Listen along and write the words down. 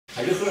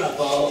Have you heard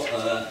about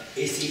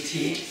ACT,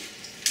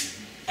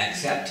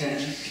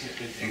 acceptance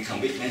and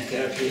commitment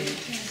therapy?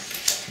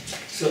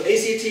 Yes. So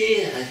ACT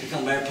has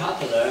become very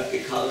popular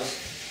because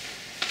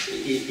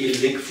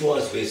it links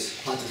forth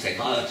with positive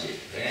psychology.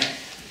 Okay?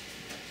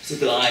 So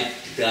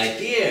the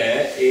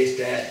idea is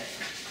that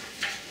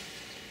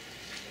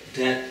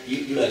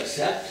you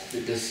accept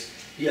the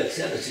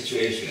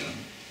situation,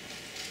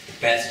 the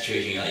bad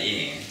situation you are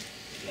in.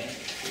 Okay?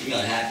 You're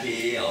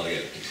unhappy or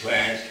you're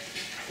depressed,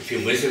 you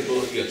feel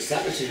miserable, you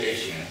accept the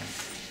situation.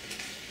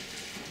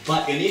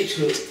 But you need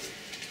to,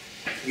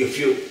 you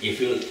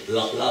feel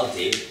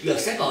lousy, you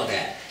accept all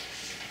that.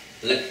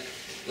 Like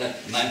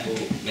mindful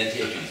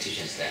meditation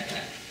teaches that.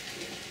 Right?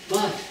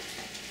 But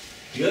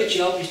your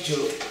job is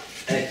to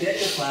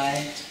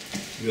identify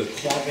your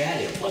core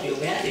value. What you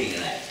value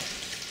in life.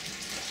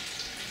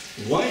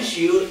 Once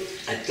you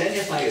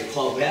identify your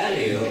core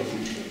value,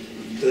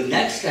 the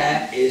next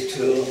step is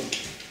to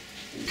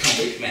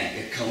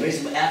commit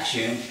some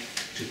action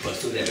to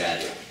pursue the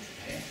value.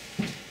 Okay?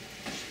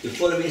 You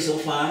follow me so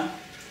far?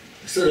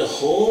 So the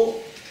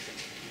whole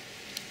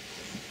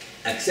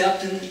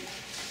acceptance,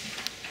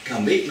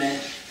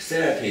 commitment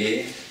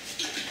therapy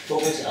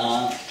focus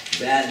on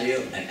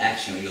value and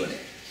action unit.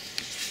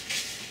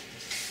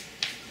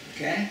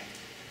 Okay?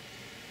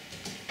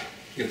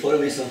 You follow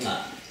me so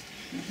far?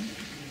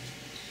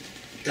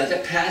 Does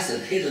it pass the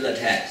Hitler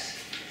test?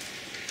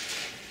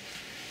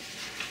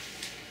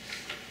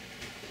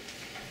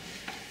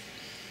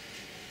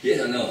 Yes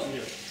or no?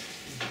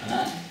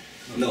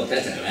 No,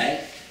 doesn't,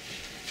 right?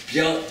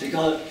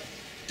 Because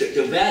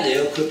the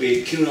value could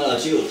be killing all the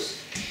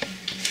Jews.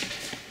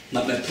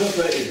 My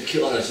purpose is to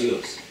kill all the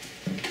Jews.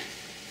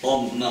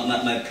 Or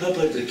my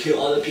purpose is to kill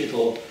all the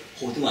people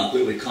who don't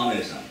agree with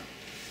communism.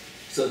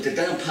 So it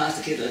doesn't pass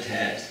the Hitler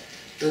test,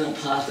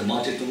 doesn't pass the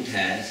Mao Zedong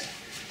test,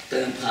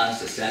 doesn't pass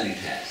the Stalin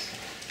test.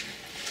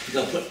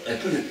 Because I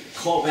put the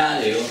core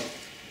value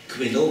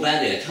could be no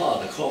value at all.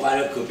 The core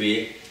value could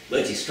be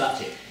very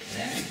destructive.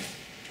 Okay?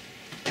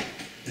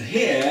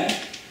 Here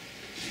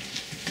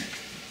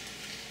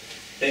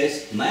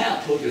is my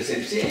approach to the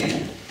same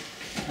thing.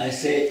 I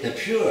say the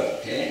pure,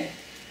 okay?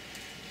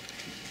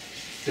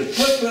 The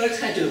purpose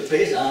has to be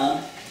based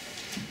on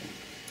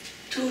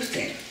two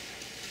things.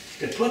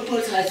 The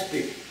purpose has to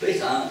be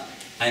based on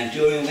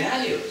enduring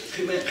values,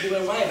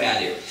 human right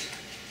values.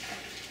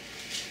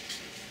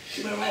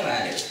 Human right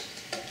values.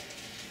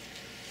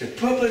 The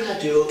purpose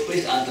has to be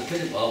based on the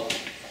principle of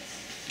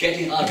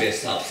getting out of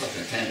yourself,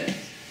 self-dependence.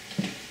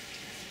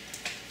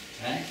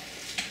 Right?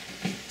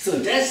 So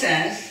in that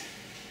sense,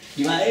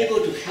 you are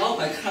able to help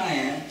a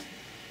client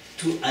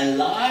to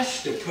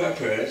enlarge the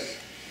purpose,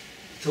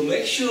 to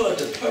make sure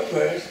the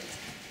purpose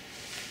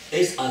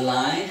is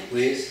aligned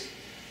with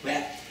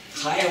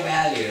higher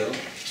value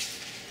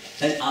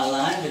and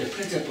aligned with the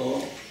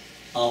principle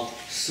of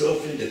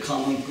serving the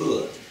common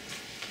good,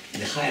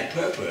 the higher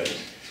purpose.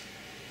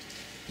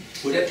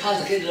 Would that pass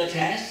the Hitler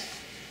test?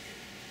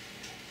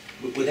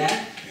 Would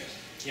that?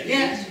 Yes.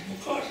 Yes,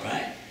 of course,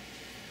 right?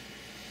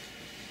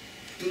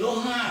 Do no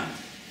harm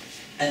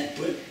and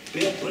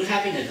bring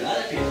happiness to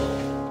other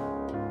people.